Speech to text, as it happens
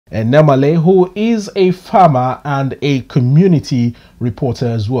Enemau, who is a farmer and a community reporter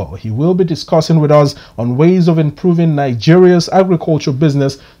as well. He will be discussing with us on ways of improving Nigeria's agricultural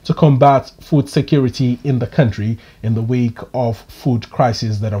business to combat food security in the country in the wake of food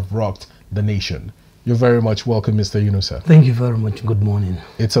crises that have rocked the nation. You're very much welcome, Mr. Yunusa. Thank you very much. Good morning.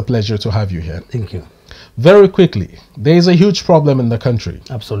 It's a pleasure to have you here. Thank you. Very quickly, there is a huge problem in the country.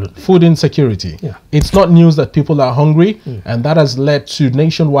 Absolutely. Food insecurity. Yeah. It's not news that people are hungry, and that has led to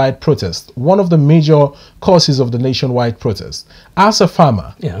nationwide protests. One of the major causes of the nationwide protests. As a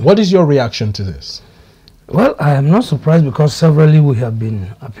farmer, what is your reaction to this? Well, I am not surprised because severally we have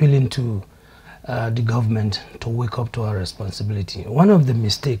been appealing to the government to wake up to our responsibility. One of the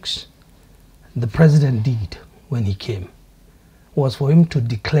mistakes the president did when he came was for him to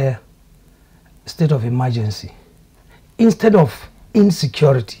declare state of emergency. Instead of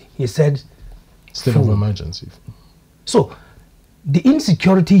insecurity, he said state of emergency. So the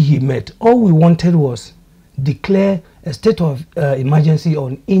insecurity he met, all we wanted was declare a state of emergency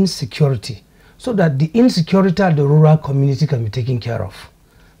on insecurity so that the insecurity of the rural community can be taken care of.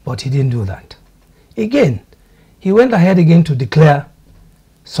 But he didn't do that. Again, he went ahead again to declare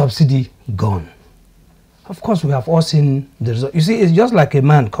subsidy gone. Of course, we have all seen the result. You see, it's just like a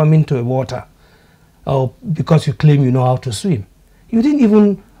man coming to a water because you claim you know how to swim. You didn't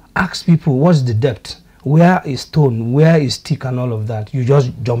even ask people what's the depth, where is stone, where is stick and all of that. You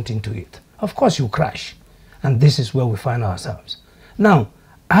just jumped into it. Of course, you crash. And this is where we find ourselves. Now,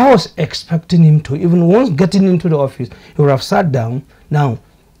 I was expecting him to, even once getting into the office, he would have sat down. Now,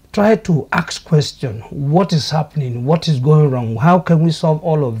 try to ask questions. What is happening? What is going wrong? How can we solve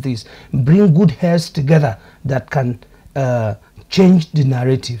all of this? Bring good heads together that can change the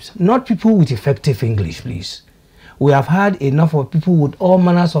narratives. Not people with effective English, please. We have had enough of people with all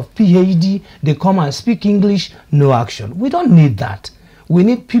manners of PhD. They come and speak English, no action. We don't need that. We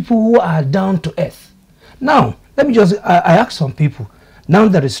need people who are down to earth. Now, let me just, I asked some people, now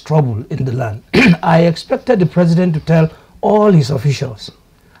there is trouble in the land. I expected the president to tell all his officials,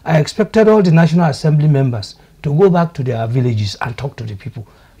 I expected all the National Assembly members to go back to their villages and talk to the people.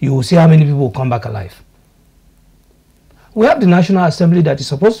 You will see how many people will come back alive. We have the National Assembly that is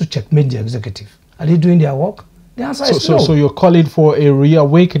supposed to checkmate the executive. Are they doing their work? The answer is no. So you're calling for a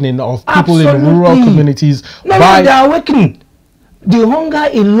reawakening of people in rural communities? No, they are awakening. The hunger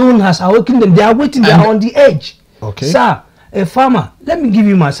alone has awakened them. They are waiting. They are on the edge. Okay. Sir, a farmer, let me give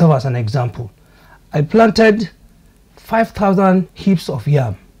you myself as an example. I planted 5,000 heaps of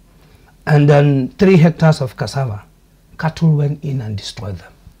yam and then 3 hectares of cassava. Cattle went in and destroyed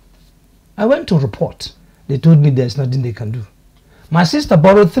them. I went to report. They told me there's nothing they can do. My sister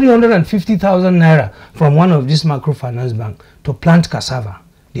borrowed 350,000 naira from one of these microfinance banks to plant cassava.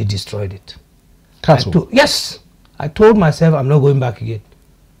 They destroyed it. Cattle? Yes. I told myself I'm not going back again.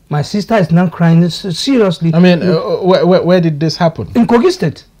 My sister is now crying seriously. I mean, where did this happen? In Kogi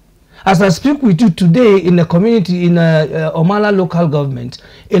State. As I speak with you today in a community, in Omala local government,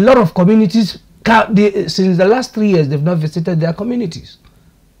 a lot of communities, since the last 3 years, they've not visited their communities.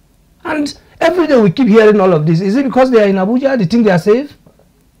 And every day we keep hearing all of this. Is it because they are in Abuja, they think they are safe?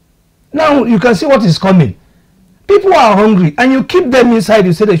 Now you can see what is coming. People are hungry and you keep them inside,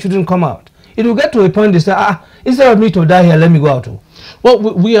 you say they shouldn't come out. It will get to a point they say, instead of me to die here, let me go out. Well,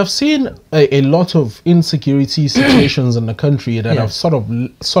 we have seen a lot of insecurity situations in the country that have sort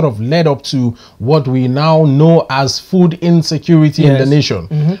of led up to what we now know as food insecurity in the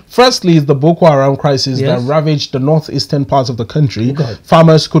nation. Firstly, is the Boko Haram crisis that ravaged the northeastern parts of the country.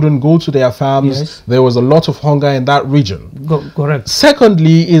 Farmers couldn't go to their farms. There was a lot of hunger in that region. Correct.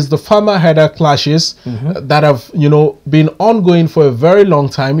 Secondly, is the farmer-herder clashes that have, been ongoing for a very long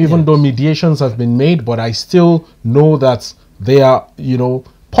time, even though mediations have been made. But I still know that there are,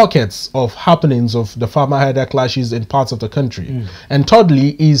 pockets of happenings of the farmer-herder clashes in parts of the country. And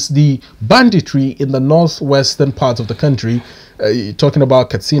thirdly is the banditry in the northwestern part of the country, talking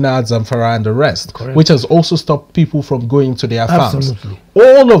about Katsina, Zamfara and the rest, which has also stopped people from going to their farms.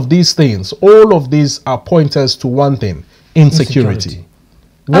 All of these things, all of these are pointers to one thing: insecurity.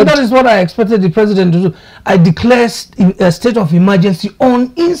 And that is what I expected the president to do. I declare a state of emergency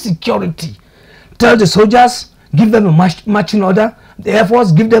on insecurity. Tell the soldiers, give them a marching order. The Air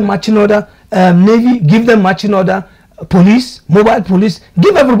Force, give them marching order. Navy, give them marching order. Police, mobile police,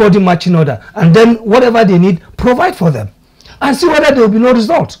 give everybody marching order. And then whatever they need, provide for them. And see whether there will be no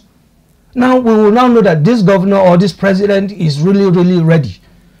result. Now, we will now know that this governor or this president is really, really ready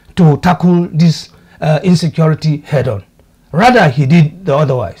to tackle this insecurity head on. Rather, he did the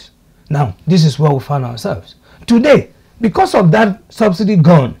otherwise. Now, this is where we find ourselves. Today, because of that subsidy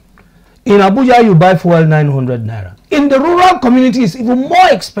gone, In Abuja, you buy fuel 900 naira. In the rural community, it's even more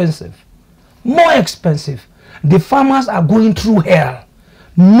expensive. More expensive. The farmers are going through hell.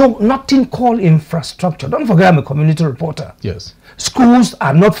 No, nothing called infrastructure. Don't forget, I'm a community reporter. Yes. Schools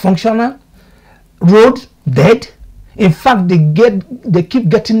are not functional. Road dead. In fact, they keep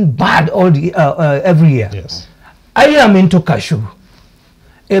getting bad every year. Yes. I am into cashew.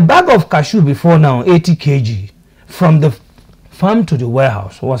 A bag of cashew before now, 80 kg, from the farm to the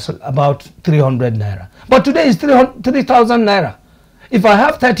warehouse was about 300 naira. But today it's 3,000 naira. If I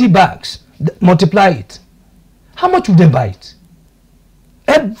have 30 bags, multiply it. How much would they buy it?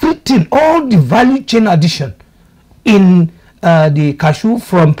 Everything, all the value chain addition in the cashew,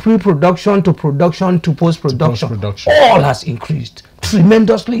 from pre-production to production to post-production, all has increased,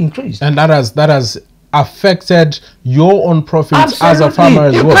 tremendously increased. And that has affected your own profits as a farmer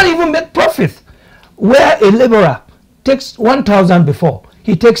as well. You can't even make profit. Where a laborer takes 1,000 before,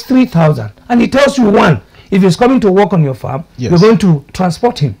 he takes 3,000, and he tells you, one, if he's coming to work on your farm, yes, you're going to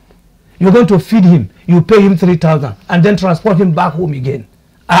transport him, you're going to feed him, you pay him 3,000, and then transport him back home again.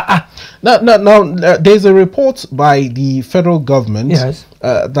 Now, there's a report by the federal government, yes,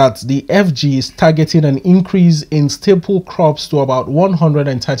 that the FG is targeting an increase in staple crops to about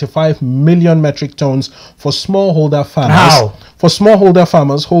 135 million metric tons for smallholder farmers. How? For smallholder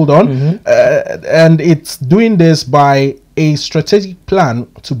farmers, hold on. And it's doing this by a strategic plan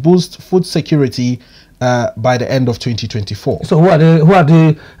to boost food security by the end of 2024. So who are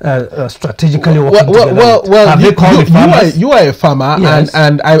they strategically working together? Well, you are a farmer, yes,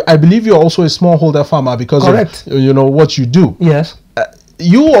 and I believe you're also a smallholder farmer because correct, of what you do. Yes.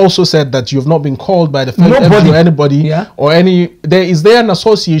 You also said that you've not been called by the federal or anybody, yeah, or any. Is there an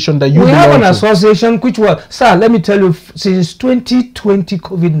association that you? We have an association which was, sir, let me tell you, since 2020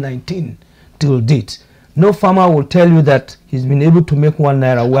 COVID-19 till date, no farmer will tell you that he's been able to make 1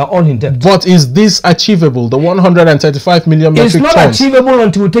 naira. We are all in debt. But is this achievable? The 135 million metric tons? It's not achievable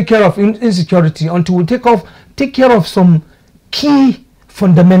until we take care of insecurity, until we take care of some key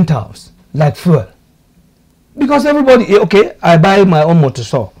fundamentals like fuel. Because everybody, okay, I buy my own motor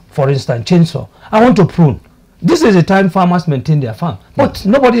saw, for instance, chainsaw. I want to prune. This is the time farmers maintain their farm. But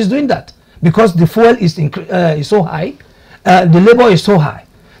nobody is doing that because the fuel is so high, the labor is so high.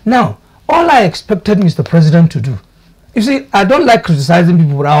 Now, all I expected Mr. President to do, you see, I don't like criticizing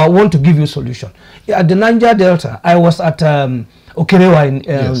people, but I want to give you a solution. At the Niger Delta, I was at Okerewa in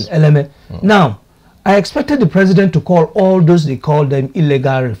yes, Eleme. Now, I expected the president to call all those, they call them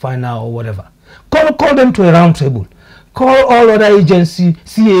illegal refiner or whatever. Call them to a round table. Call all other agencies,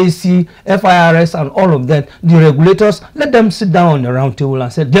 CAC, FIRS, and all of them, the regulators, let them sit down on a round table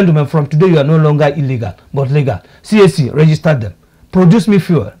and say, gentlemen, from today you are no longer illegal, but legal. CAC, register them. Produce me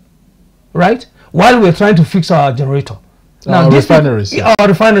fuel. Right? While we're trying to fix our generator. Now, our refineries. Our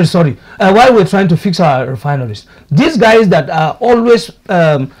refineries, sorry. While we're trying to fix our refineries. These guys that are always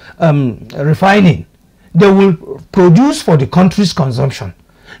refining, they will produce for the country's consumption.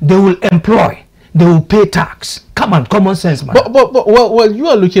 They will employ. They will pay tax. Come on, common sense, man. Well, you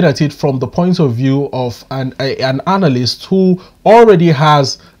are looking at it from the point of view of an analyst who already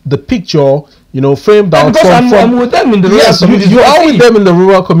has the picture, framed out. Because I'm with them in the rural communities. You are with them in the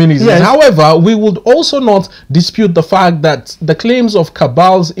rural communities. Yes. However, we would also not dispute the fact that the claims of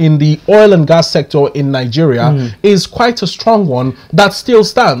cabals in the oil and gas sector in Nigeria is quite a strong one that still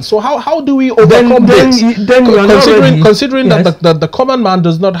stands. So how do we overcome this? Considering yes, that the common man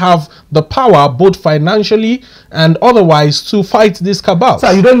does not have the power, both financially and otherwise, to fight this cabal.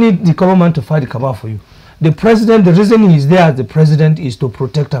 So you don't need the common man to fight the cabal for you. The president, the reason he is there as the president is to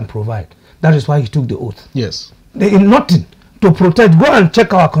protect and provide. That is why he took the oath. Yes. Nothing to protect. Go and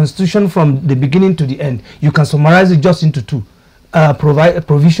check our constitution from the beginning to the end. You can summarize it just into two: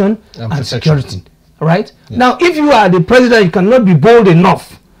 provision and security. Right? Yes. Now, if you are the president, you cannot be bold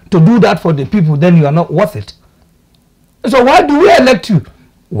enough to do that for the people. Then you are not worth it. So why do we elect you?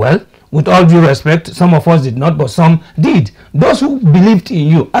 Well, with all due respect, some of us did not, but some did. Those who believed in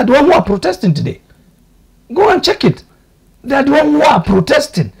you are the ones who are protesting today. Go and check it. They are the ones who are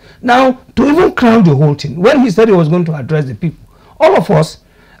protesting. Now, to even crown the whole thing, when he said he was going to address the people, all of us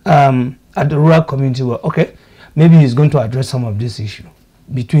at the rural community were, okay, maybe he's going to address some of this issue.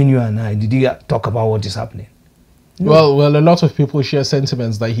 Between you and I, did he talk about what is happening? No. Well, a lot of people share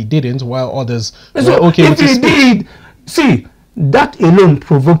sentiments that he didn't, while others were so okay with his speech. If he did, see, that alone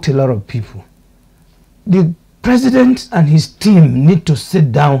provoked a lot of people. The president and his team need to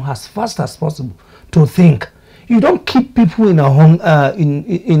sit down as fast as possible to think. You don't keep people in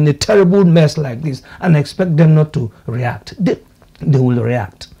a terrible mess like this and expect them not to react. They will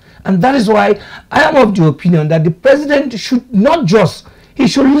react. And that is why I am of the opinion that the president should not just he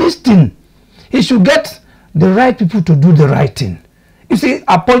should listen. He should get the right people to do the right thing. You see,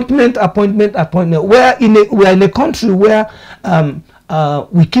 appointment. We're in a country where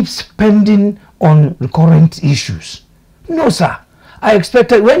we keep spending on recurrent issues. No, sir. I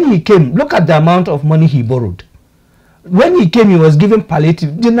expected when he came, look at the amount of money he borrowed. When he came, he was given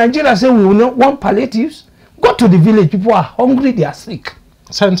palliative. The Nigerians say we will not want palliatives. Go to the village. People are hungry. They are sick.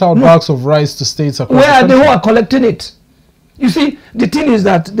 Sent out bags of rice to states across where the are country. they who are collecting it? You see, the thing is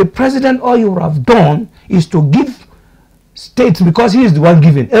that the president, all you would have done is to give states, because he is the one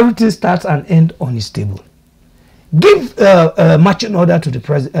giving. Everything starts and ends on his table. Give a marching order to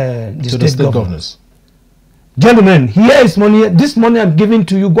the state governors. Gentlemen, here is money. This money I'm giving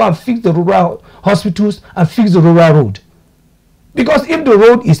to you. Go and fix the rural hospitals and fix the rural road. Because if the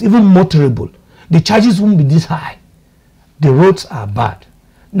road is even motorable, the charges won't be this high. The roads are bad.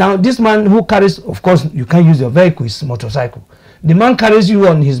 Now, this man who carries, of course, you can't use your vehicle, his motorcycle. The man carries you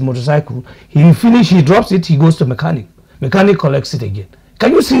on his motorcycle. He drops it, he goes to mechanic. Mechanic collects it again.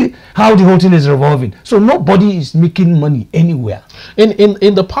 Can you see how the whole thing is revolving? So nobody is making money anywhere.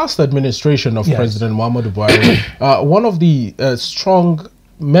 In the past administration of President Muhammadu Buhari, one of the strong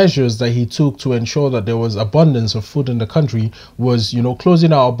measures that he took to ensure that there was abundance of food in the country was,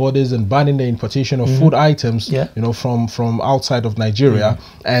 closing our borders and banning the importation of food items, from outside of Nigeria.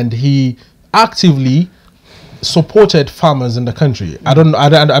 And he actively supported farmers in the country. I don't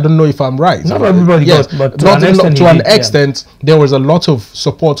know if I'm right. Not everybody, yes, but to an extent, there was a lot of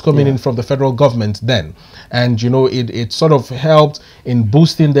support coming in from the federal government then. And it sort of helped in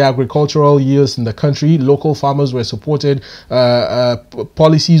boosting the agricultural yields in the country. Local farmers were supported,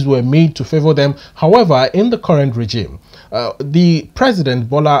 policies were made to favor them. However, in the current regime, the president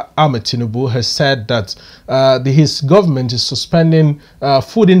Bola Ahmed Tinubu has said that his government is suspending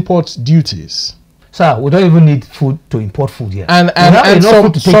food import duties. Sir, we don't even need food to import food here. And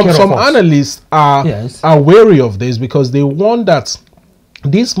some analysts are wary of this because they warn that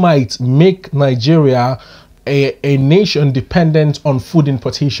this might make Nigeria a nation dependent on food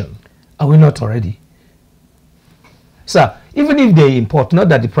importation. Are we not already? Sir, even if they import, not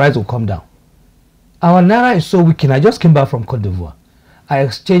that the price will come down. Our naira is so weak. I just came back from Cote d'Ivoire. I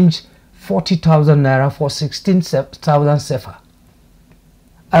exchanged 40,000 naira for 16,000 sefa.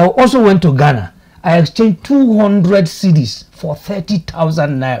 I also went to Ghana. I exchanged 200 cedis for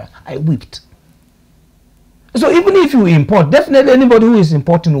 30,000 naira. I whipped. So even if you import, definitely anybody who is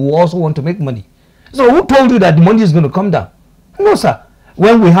importing will also want to make money. So who told you that the money is going to come down? No, sir.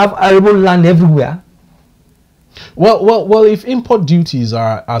 When we have arable land everywhere. Well, if import duties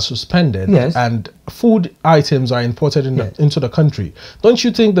are suspended and food items are imported into the country, don't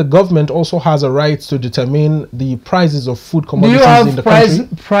you think the government also has a right to determine the prices of food commodities in the country? Do you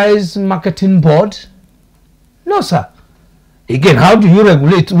have price marketing board? No, sir. Again, how do you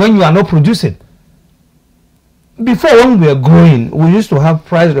regulate when you are not producing? Before, when we were growing, we used to have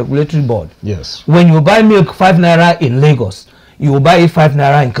price regulatory board. Yes. When you buy milk 5 naira in Lagos, you will buy it 5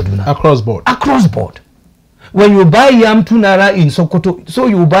 naira in Kaduna. Across board. Across board. When you buy yam 2 naira in Sokoto, so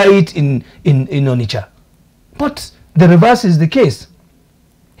you buy it in Onitsha. But the reverse is the case.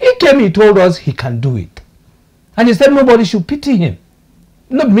 He came, he told us he can do it. And he said nobody should pity him.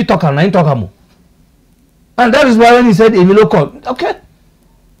 Not me talking, I ain't talking more. And that is why when he said Emilio called, okay.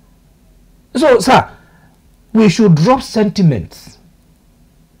 So, sir, we should drop sentiments.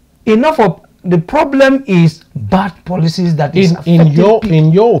 Enough of the problem is bad policies that is in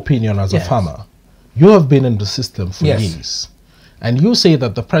your opinion as a farmer. You have been in the system for years, and you say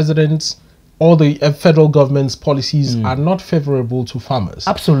that the president's or the federal government's policies are not favorable to farmers.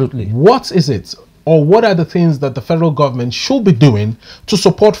 Absolutely. What is it, or what are the things that the federal government should be doing to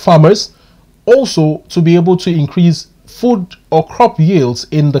support farmers, also to be able to increase food or crop yields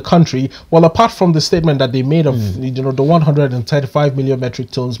in the country? Well, apart from the statement that they made of the 135 million metric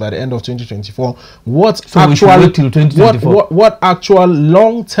tons by the end of 2024, what actual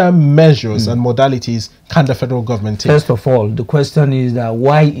long-term measures and modalities can the federal government take? First of all, the question is that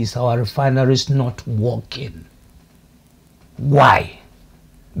why is our refineries not working? Why?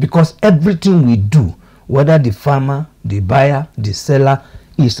 Because everything we do, whether the farmer, the buyer, the seller,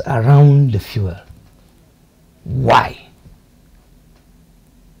 is around the fuel. Why?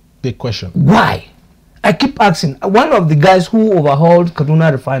 Big question. Why? I keep asking. One of the guys who overhauled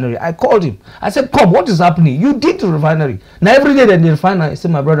Kaduna refinery, I called him. I said, come, what is happening? You did the refinery. Now every day that the refinery, I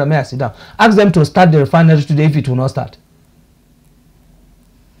said, my brother, may I sit down? Ask them to start the refinery today if it will not start.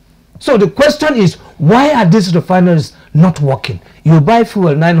 So the question is, why are these refineries not working? You buy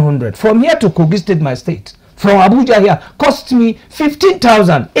fuel 900. From here to Kogi State, my state, from Abuja here, cost me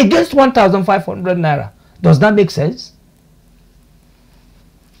 15,000 against 1,500 naira. Does that make sense?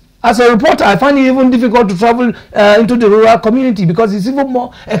 As a reporter, I find it even difficult to travel into the rural community because it's even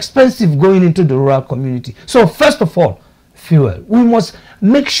more expensive going into the rural community. So first of all, fuel. We must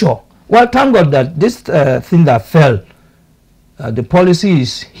make sure. Well, thank God that this thing that fell, the policy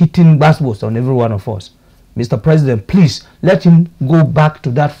is hitting basketballs on every one of us. Mr. President, please let him go back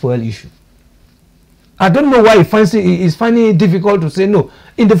to that fuel issue. I don't know why he's finding it difficult to say no.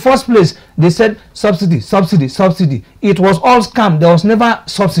 In the first place, they said subsidy, subsidy, subsidy. It was all scam. There was never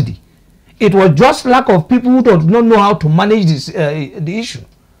subsidy. It was just lack of people who do not know how to manage this, the issue.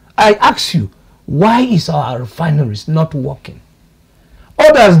 I ask you, why is our refineries not working?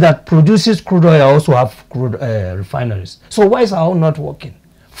 Others that produces crude oil also have crude refineries. So why is our own not working?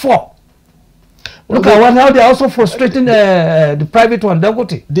 4. Look at how they're also frustrating the private one,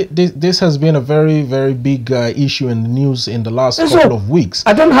 Dangote. This has been a very, very big issue in the news in the last couple of weeks.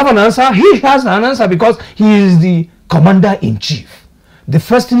 I don't have an answer. He has an answer because he is the commander-in-chief. The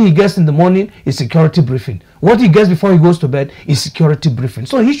first thing he gets in the morning is security briefing. What he gets before he goes to bed is security briefing.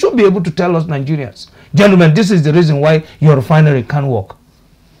 So he should be able to tell us Nigerians, gentlemen, this is the reason why your refinery can't work.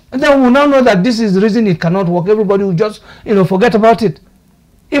 And then we will now know that this is the reason it cannot work. Everybody will just, forget about it.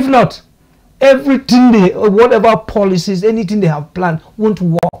 If not, everything whatever policies, anything they have planned won't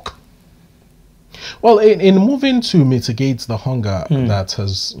work. Well, in moving to mitigate the hunger that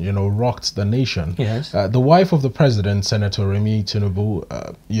has, rocked the nation, yes, the wife of the president, Senator Remi Tinubu,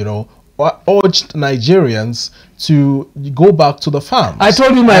 urged Nigerians to go back to the farms. I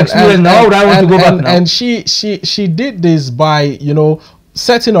told you my experience. Now I want to go back now. And she did this by,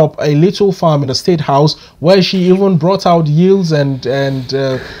 setting up a little farm in the state house where she even brought out yields and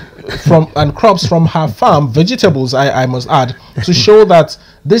crops from her farm, vegetables I must add, to show that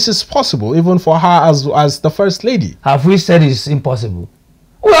this is possible even for her as the first lady. Have we said it's impossible?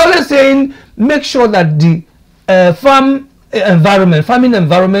 We're always saying make sure that the farming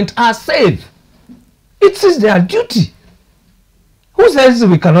environment are safe. It is their duty. Who says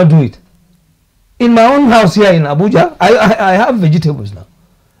we cannot do it? In my own house here in Abuja, I have vegetables now,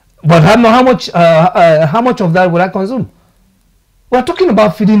 but how much of that will I consume? We're talking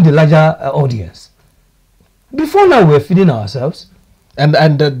about feeding the larger audience. Before now, we're feeding ourselves.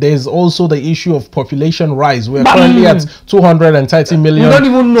 And there's also the issue of population rise. We're currently at 230 million. We don't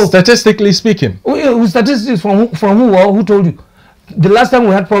even know. Statistically speaking. Statistics from who told you? The last time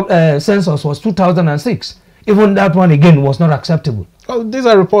we had census was 2006. Even that one again was not acceptable. Well, these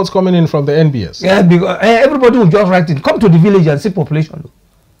are reports coming in from the NBS. Yeah, because everybody will just write it. Come to the village and see population.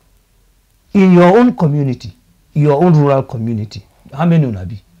 In your own community, your own rural community, how many will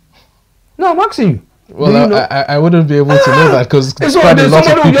be? No, I'm asking you. Well, I wouldn't be able to know that because somebody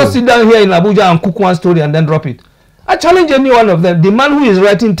will just sit down here in Abuja and cook one story and then drop it. I challenge any one of them. The man who is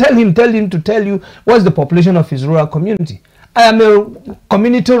writing, tell him to tell you what's the population of his rural community. I am a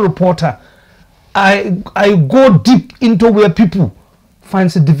community reporter. I go deep into where people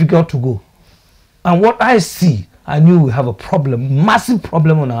find it difficult to go. And what I see, I knew we have a problem, massive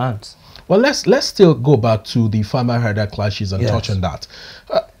problem on our hands. Well, let's still go back to the farmer-herder clashes and touch on that.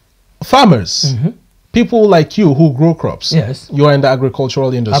 Farmers, people like you who grow crops, yes, you are in the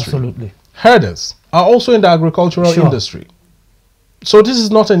agricultural industry. Absolutely. Herders are also in the agricultural industry. So this is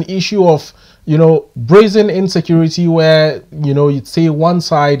not an issue of, brazen insecurity where, you'd say one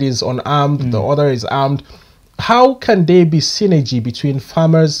side is unarmed, the other is armed. How can there be synergy between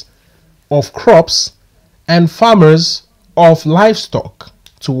farmers of crops and farmers of livestock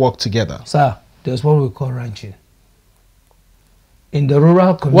to work together? Sir, there's what we call ranching. In the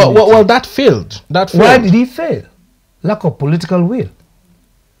rural community. Well, that failed. Why did it fail? Lack of political will.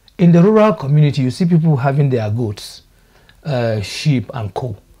 In the rural community, you see people having their goats, sheep and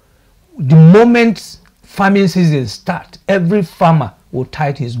co. The moment farming season starts, every farmer will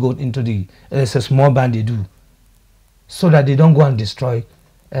tie his goat into there's a small band they do, so that they don't go and destroy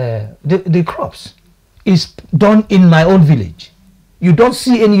the crops. It's done in my own village. You don't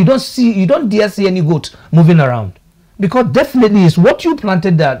dare see any goat moving around, because definitely it's what you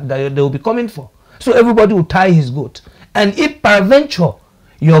planted that they will be coming for. So everybody will tie his goat, and if peradventure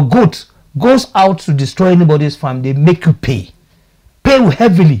your goat goes out to destroy anybody's farm, they make you pay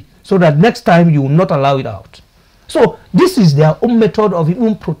heavily, so that next time you will not allow it out. So this is their own method of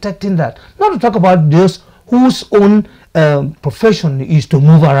even protecting that. Not to talk about those whose own profession is to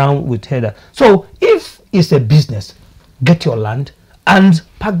move around with herder. So if it's a business, get your land and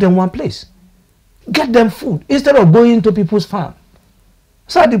pack them one place. Get them food instead of going into people's farm.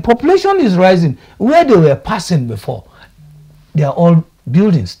 So the population is rising. Where they were passing before, they are all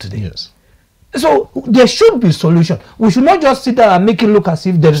buildings today. Yes. So there should be a solution. We should not just sit there and make it look as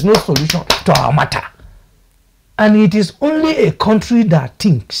if there is no solution to our matter. And it is only a country that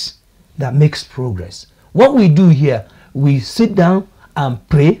thinks that makes progress. What we do here, we sit down and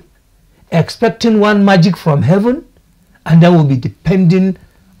pray, expecting one magic from heaven, and then we'll be depending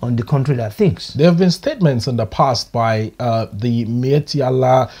on the country that thinks. There have been statements in the past by the Mieti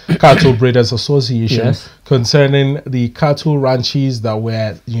Allah Cattle Breeders Association, yes, concerning the cattle ranches that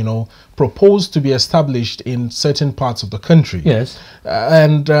were, you know, proposed to be established in certain parts of the country. Yes.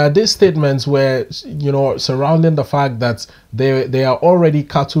 And these statements were, you know, surrounding the fact that there are already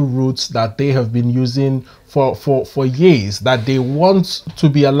cattle routes that they have been using for years, that they want to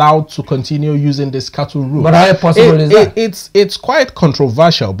be allowed to continue using this cattle route. But how possible is that? It's quite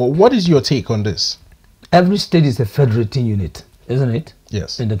controversial, but what is your take on this? Every state is a federating unit, isn't it?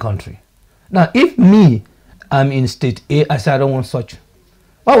 Yes. In the country. Now, if me, I'm in state A, I say I don't want such,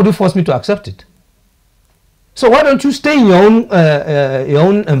 why would you force me to accept it? So why don't you stay in your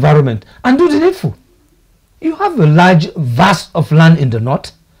own environment and do the needful? You have a large vast of land in the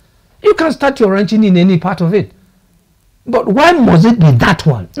north. You can start your ranching in any part of it. But why must it be that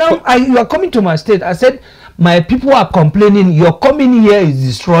one? Now, you are coming to my state. I said, my people are complaining. Your coming here is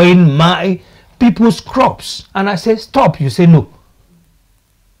destroying my people's crops. And I say, stop. You say, no.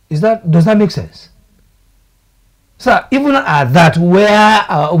 Does that make sense? So even at that,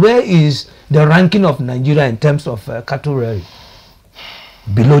 where is the ranking of Nigeria in terms of cattle rearing?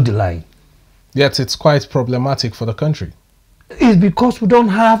 Below the line. Yet it's quite problematic for the country. It's because we don't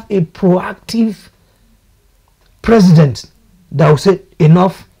have a proactive president that will say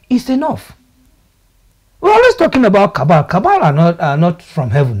enough is enough. We're always talking about cabal. Cabal are not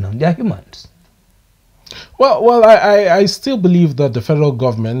from heaven now. They are humans. Well, I still believe that the federal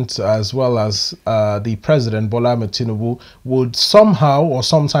government, as well as the president, Bola Ahmed Tinubu, would somehow or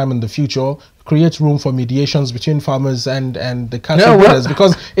sometime in the future create room for mediations between farmers and the cattle breeders,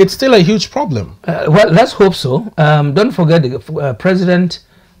 because it's still a huge problem. Well, let's hope so. Don't forget the president,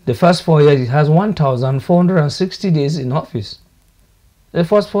 the first 4 years, he has 1,460 days in office. The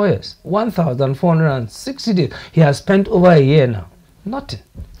first 4 years, 1,460 days. He has spent over a year now. Nothing.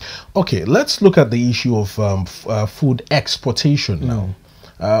 Okay, let's look at the issue of food exportation now.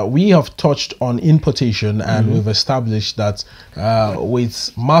 We have touched on importation, and we've established that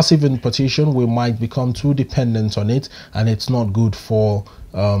with massive importation, we might become too dependent on it, and it's not good for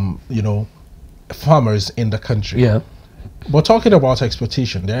you know, farmers in the country. Yeah. But talking about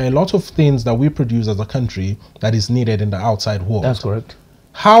exportation, there are a lot of things that we produce as a country that is needed in the outside world. That's correct.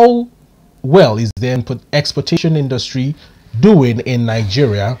 How well is the exportation industry doing in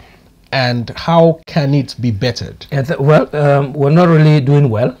Nigeria, and how can it be bettered? Well, we're not really doing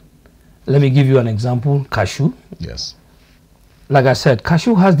well. Let me give you an example. Cashew. Yes. Like I said,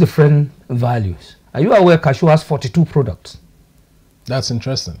 cashew has different values. Are you aware cashew has 42 products? That's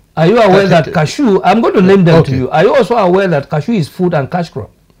interesting. Are you aware that cashew, I'm going to name them to you. Are you also aware that cashew is food and cash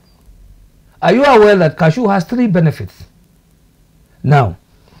crop? Are you aware that cashew has 3 benefits? Now,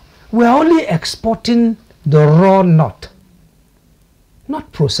 we're only exporting the raw nut,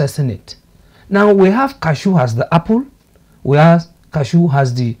 not processing it. Now we have cashew as the apple, we have cashew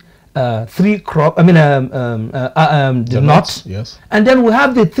has the the nut, yes, and then we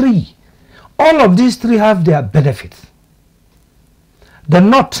have the 3. All of these 3 have their benefits. The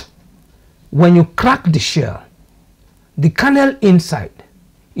nut, when you crack the shell, the kernel inside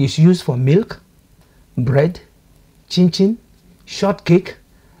is used for milk, bread, chin-chin, shortcake,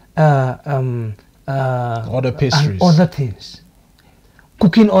 other pastries, and other things.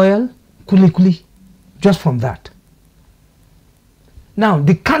 Cooking oil, kuli-kuli, just from that. Now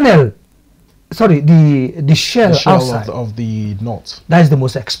the kernel, sorry, the shell outside of the nut, that is the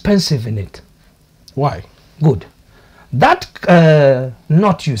most expensive in it. Why? Good. That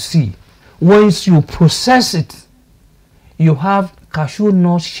nut you see, once you process it, you have cashew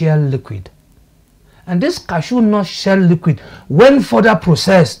nut shell liquid. And this cashew nut shell liquid, when further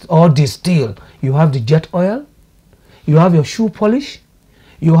processed or distilled, you have the jet oil, you have your shoe polish,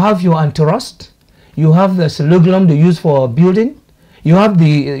 you have your anti-rust, you have the celluloid they use for building, you have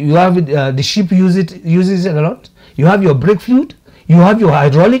the ship uses it a lot, you have your brake fluid, you have your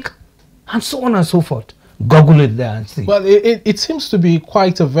hydraulic, and so on and so forth. Google it there and see. Well, it seems to be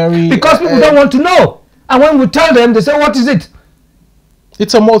quite a very... Because people don't want to know. And when we tell them, they say, what is it?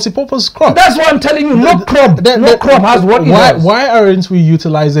 It's a multi-purpose crop. That's what I'm telling you. No crop has what it does. Why aren't we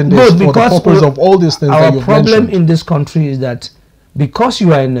utilizing this for the purpose of all these things that you've mentioned? Our problem in this country is that because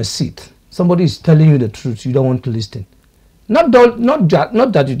you are in a seat, somebody is telling you the truth, you don't want to listen. Not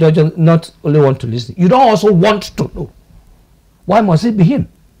that you don't not only want to listen, you don't also want to know. Why must it be him?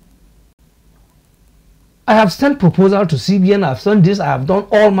 I have sent proposal to CBN, I have done this, I have done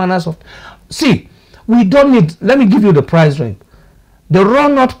all manners of... See, we don't need, let me give you the price range. The raw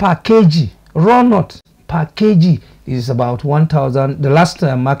nut per kg, is about 1,000. The last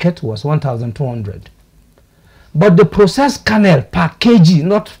market was 1,200. But the processed kernel per kg,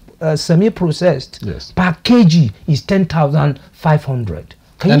 not semi-processed, yes, per kg is 10,500.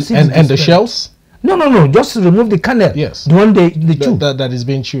 Can you see and the shells? No, just remove the kernel. Yes. The one they chew. That is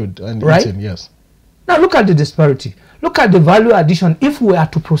being chewed and right? eaten, yes. Now look at the disparity. Look at the value addition if we are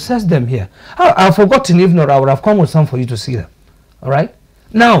to process them here. I've forgotten, if not, I would have come with some for you to see them. All right?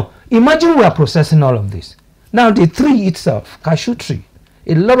 Now, imagine we are processing all of this. Now, the tree itself, cashew tree,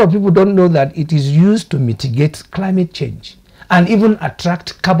 a lot of people don't know that it is used to mitigate climate change and even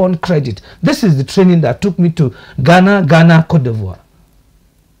attract carbon credit. This is the training that took me to Ghana, Cote d'Ivoire,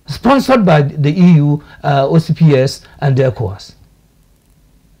 sponsored by the EU, OCPS, and the ECOWAS.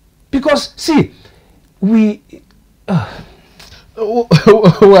 Because, see, we...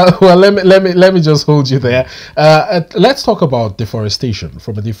 well, let me just hold you there. Let's talk about deforestation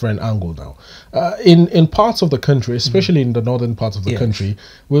from a different angle now. In parts of the country, especially in the northern parts of the country,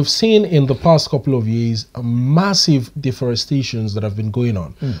 we've seen in the past couple of years massive deforestations that have been going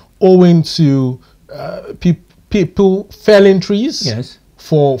on, owing to people felling trees. Yes.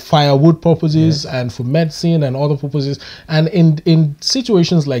 For firewood purposes and for medicine and other purposes, and in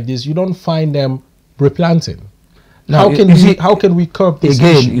situations like this, you don't find them replanting. Now, how can we curb this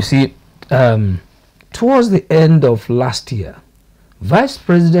again issue? You see, towards the end of last year, Vice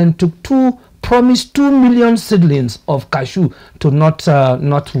President promised 2 million seedlings of cashew to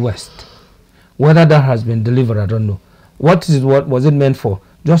Northwest. Whether that has been delivered, I don't know. What was it meant for?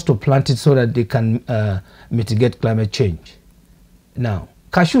 Just to plant it so that they can mitigate climate change. Now,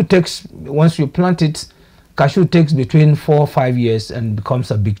 cashew takes, once you plant it, cashew takes between 4 or 5 years and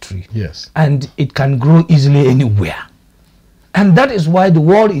becomes a big tree. Yes. And it can grow easily anywhere. And that is why the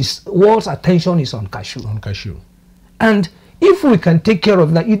world's attention is on cashew. On cashew. And if we can take care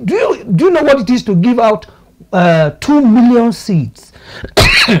of that, do you know what it is to give out 2 million seeds?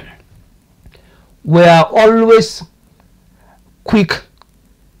 We are always quick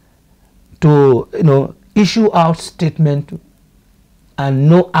to issue out statement and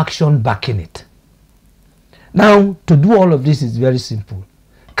no action backing it. Now, to do all of this is very simple.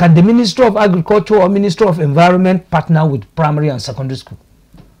 Can the Minister of Agriculture or Minister of Environment partner with primary and secondary school?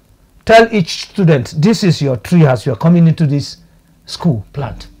 Tell each student, this is your tree as you are coming into this school,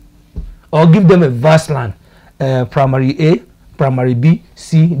 plant. Or give them a vast land, primary A, primary B,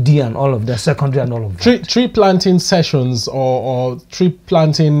 C, D, and all of that, secondary and all of that. Tree planting sessions or tree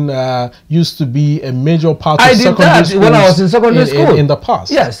planting used to be a major part of secondary school. When I was in secondary school. In the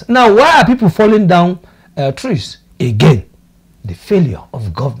past. Yes. Now, why are people falling down trees? Again, the failure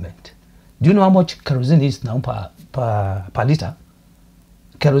of government. Do you know how much kerosene is now per liter?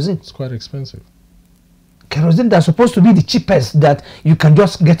 Kerosene. It's quite expensive. Kerosene that's supposed to be the cheapest, that you can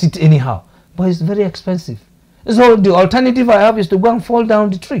just get it anyhow. But it's very expensive. So the alternative I have is to go and fall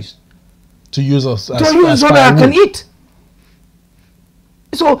down the trees. To use us as so that I can eat.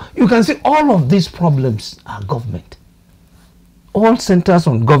 So you can see all of these problems are government. All centers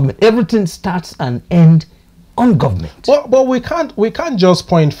on government. Everything starts and ends on government. But we can't just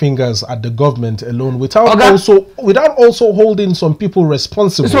point fingers at the government alone without also holding some people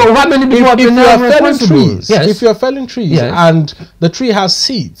responsible. So how many people have been responsible? Yes. If you're felling trees and the tree has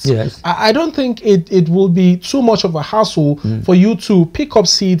seeds, I don't think it will be too much of a hassle for you to pick up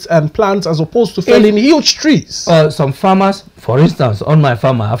seeds and plant as opposed to felling huge trees. Some farmers, for instance, on my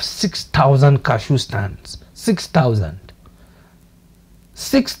farm I have 6,000 cashew stands.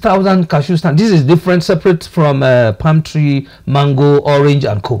 6,000 cashew stands. This is different, separate from palm tree, mango, orange,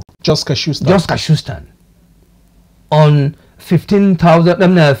 and co. Just cashew stand. Just cashew stand. On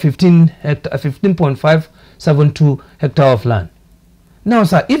 15.572 hectare of land. Now,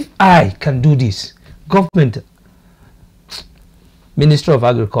 sir, if I can do this, government, Minister of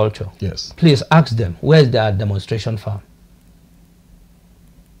Agriculture, yes, please ask them, where's their demonstration farm?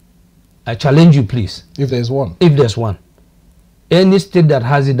 I challenge you, please. If there's one. If there's one. Any state that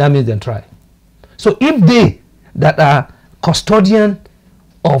has it, that means they try. So if they that are custodian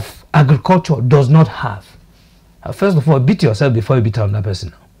of agriculture does not have, first of all, beat yourself before you beat another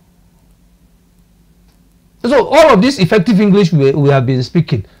person. So all of this effective English we have been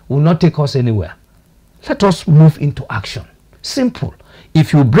speaking will not take us anywhere. Let us move into action. Simple.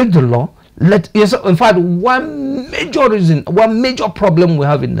 If you break the law, in fact, one major reason, one major problem we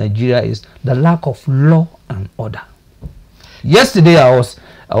have in Nigeria is the lack of law and order. Yesterday I was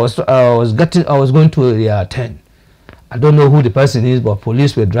going to area 10. I don't know who the person is, but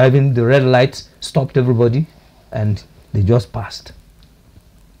police were driving the red lights, stopped everybody, and they just passed.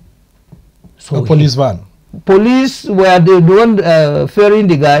 So a police van. Police were the one ferrying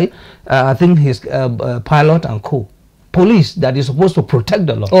the guy. I think his pilot and co. Police that is supposed to protect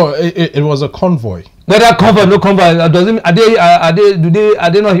the law. Oh, it was a convoy. Whether convoy, no convoy, doesn't are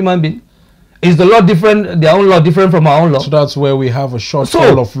they not human beings? Is the law different? Their own law different from our own law? So that's where we have a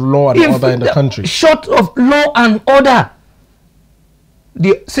shortfall of law and order in the country. Short of law and order.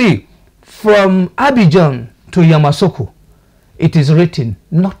 See, from Abidjan to Yamoussoukro, it is written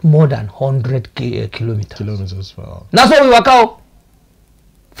not more than 100 kilometers. Kilometers. Wow. That's what we work out.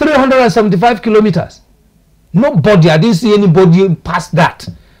 375 kilometers. Nobody, I didn't see anybody past that.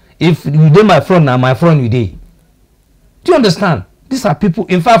 If you did my front now, my front you did. Do you understand? These are people,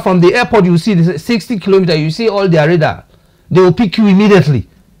 in fact, from the airport, you see this 60 kilometers, you see all their radar. They will pick you immediately.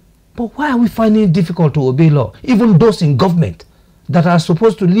 But why are we finding it difficult to obey law? Even those in government that are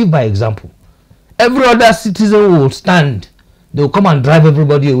supposed to live by example. Every other citizen will stand. They will come and drive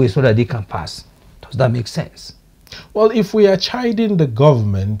everybody away so that they can pass. Does that make sense? Well, if we are chiding the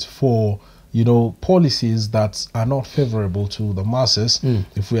government for, you know, policies that are not favorable to the masses,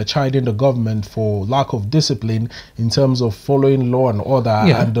 if we are chiding the government for lack of discipline in terms of following law and order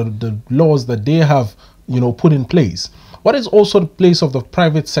and the laws that they have, you know, put in place, what is also the place of the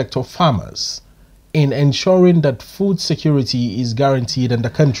private sector farmers in ensuring that food security is guaranteed in the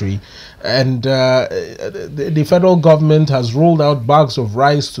country? And the federal government has rolled out bags of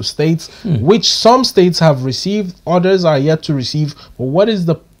rice to states, which some states have received, others are yet to receive. But what is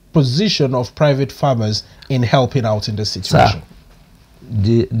the position of private farmers in helping out in this situation?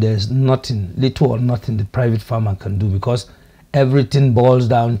 Sir, there's nothing, little or nothing the private farmer can do, because everything boils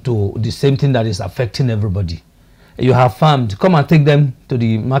down to the same thing that is affecting everybody. You have farmed, come and take them to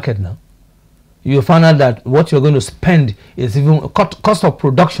the market now. You find out that what you're going to spend is even cost of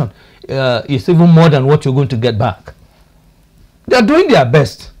production is even more than what you're going to get back. They're doing their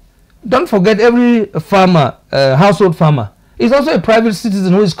best. Don't forget, every farmer, household farmer, is also a private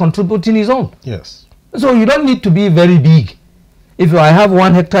citizen who is contributing his own. Yes. So you don't need to be very big. If I have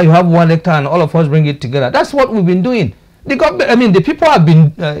 1 hectare, you have 1 hectare, and all of us bring it together. That's what we've been doing. The government, I mean, the people have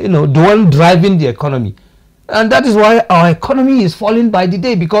been, you know, the one driving the economy, and that is why our economy is falling by the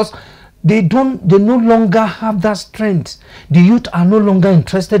day, because they no longer have that strength. The youth are no longer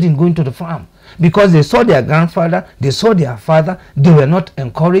interested in going to the farm because they saw their grandfather, they saw their father, they were not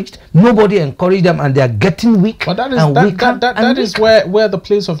encouraged. Nobody encouraged them, and they are getting weak. But that is where the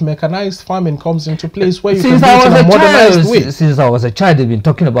place of mechanized farming comes into place, where you can do it in a modernized way. Since I was a child, they've been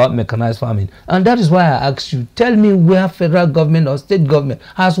talking about mechanized farming, and that is why I asked you, tell me where federal government or state government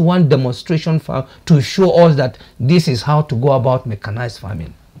has one demonstration farm to show us that this is how to go about mechanized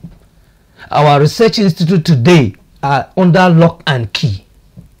farming. Our research institute today are under lock and key.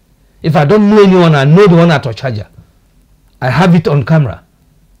 If I don't know anyone, I know the one at Ochaja. I have it on camera.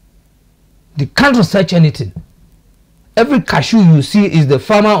 They can't research anything. Every cashew you see is the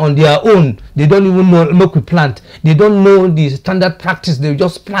farmer on their own. They don't even know make we plant. They don't know the standard practice. They're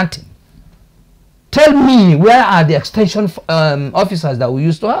just planting. Tell me, where are the extension officers that we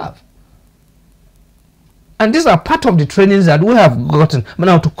used to have? And these are part of the trainings that we have gotten. But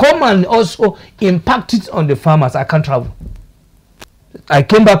now to come and also impact it on the farmers, I can't travel. I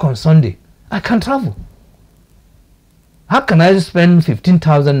came back on Sunday. I can't travel. How can I spend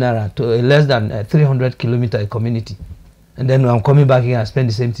 15,000 naira to a less than 300 kilometer community? And then when I'm coming back here, I spend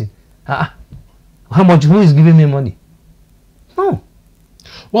the same thing. How much? Who is giving me money? No.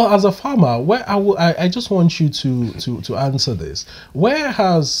 Well, as a farmer, where I just want you to answer this. Where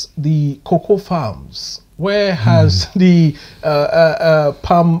has the cocoa farms, where has the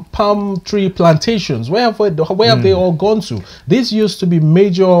palm tree plantations, where have they all gone to? These used to be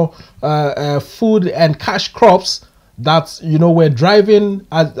major food and cash crops that, you know, were driving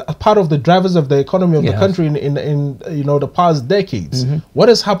as a part of the drivers of the economy of the country in you know, the past decades. What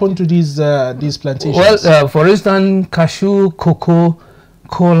has happened to these plantations? Well, for instance, cashew, cocoa,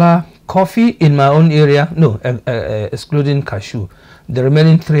 cola, coffee in my own area, no, excluding cashew. The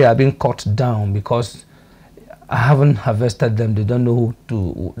remaining 3 are being cut down because I haven't harvested them. They don't know who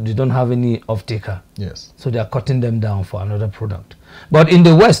to, they don't have any off-taker. Yes. So they are cutting them down for another product. But in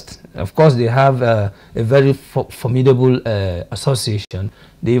the West, of course, they have a very formidable association.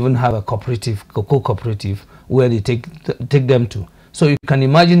 They even have a cooperative, cocoa cooperative, where they take them to. So you can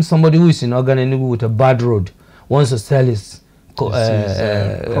imagine somebody who is in Ogan Enugu with a bad road wants to sell his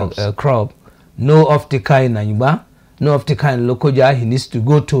crop. No off-taker in Nanyuba, no off-taker in Lokoja. He needs to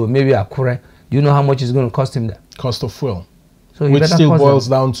go to maybe Akure. Do you know how much it's going to cost him there? Cost of fuel. So which still boils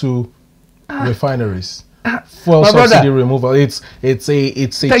down to refineries. Fuel subsidy removal. It's a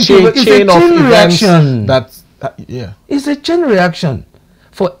chain of events that yeah. It's a chain reaction.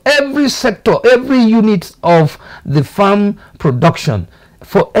 for every sector, every unit of the farm production,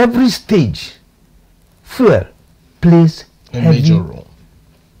 for every stage, fuel plays a major role.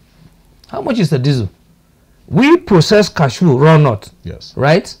 How much is the diesel? We process cashew raw nut, yes,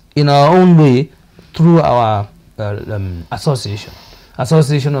 right, in our own way through our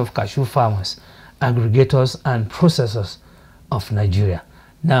association of cashew farmers, aggregators and processors of Nigeria.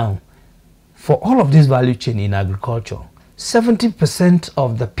 Now, for all of this value chain in agriculture, 70%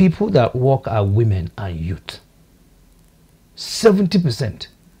 of the people that work are women and youth. 70%.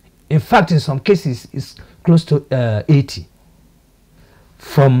 In fact, in some cases, it's close to 80.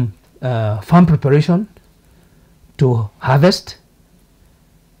 From farm preparation to harvest,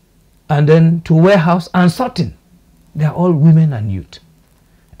 and then to warehouse and sorting. They are all women and youth.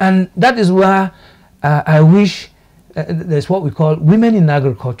 And that is where I wish there's what we call women in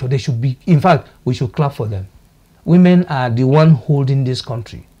agriculture. They should be, in fact, we should clap for them. Women are the one holding this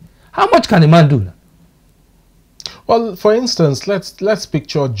country. How much can a man do? Well, for instance, let's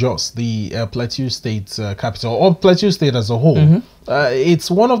picture Jos, the Plateau State capital, or Plateau State as a whole. It's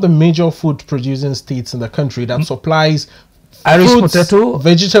one of the major food producing states in the country that supplies Irish fruits, potato,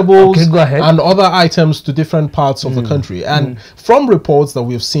 vegetables, and and other items to different parts of the country. And from reports that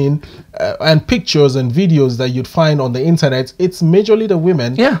we've seen and pictures and videos that you'd find on the internet, it's majorly the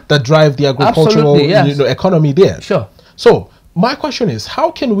women that drive the agricultural economy there. Sure. So my question is, how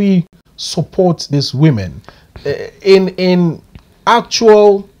can we support these women in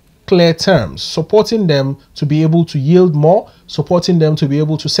actual clear terms, supporting them to be able to yield more, supporting them to be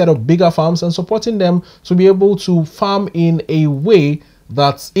able to set up bigger farms, and supporting them to be able to farm in a way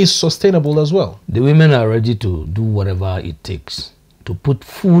that is sustainable as well? The women are ready to do whatever it takes to put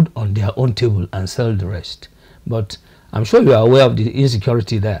food on their own table and sell the rest. But I'm sure you are aware of the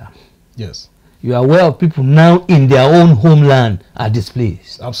insecurity there. Yes. You are aware of people now in their own homeland are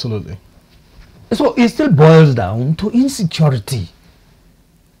displaced. Absolutely. So it still boils down to insecurity.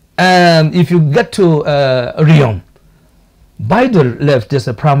 If you get to Rion, by the left, there's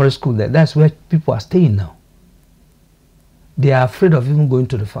a primary school there. That's where people are staying now. They are afraid of even going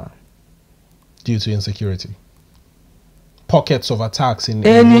to the farm. Due to insecurity. Pockets of attacks in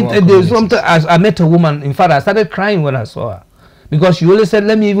I met a woman, in fact, I started crying when I saw her. Because she only said,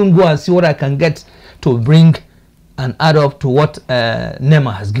 let me even go and see what I can get to bring and add up to what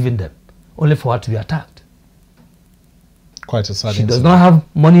NEMA has given them, only for her to be attacked. Quite a sad She does not have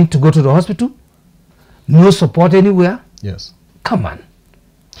money to go to the hospital, no support anywhere. Yes. Come on.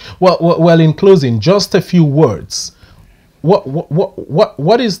 Well, in closing, just a few words.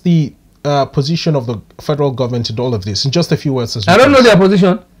 What is the position of the federal government in all of this? In just a few words. I don't know their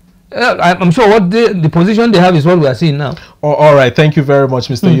position. I'm sure what the position they have is what we are seeing now. All right. Thank you very much,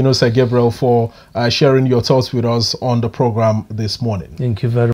 Mr. Yunusa Gabriel, for sharing your thoughts with us on the program this morning. Thank you very much.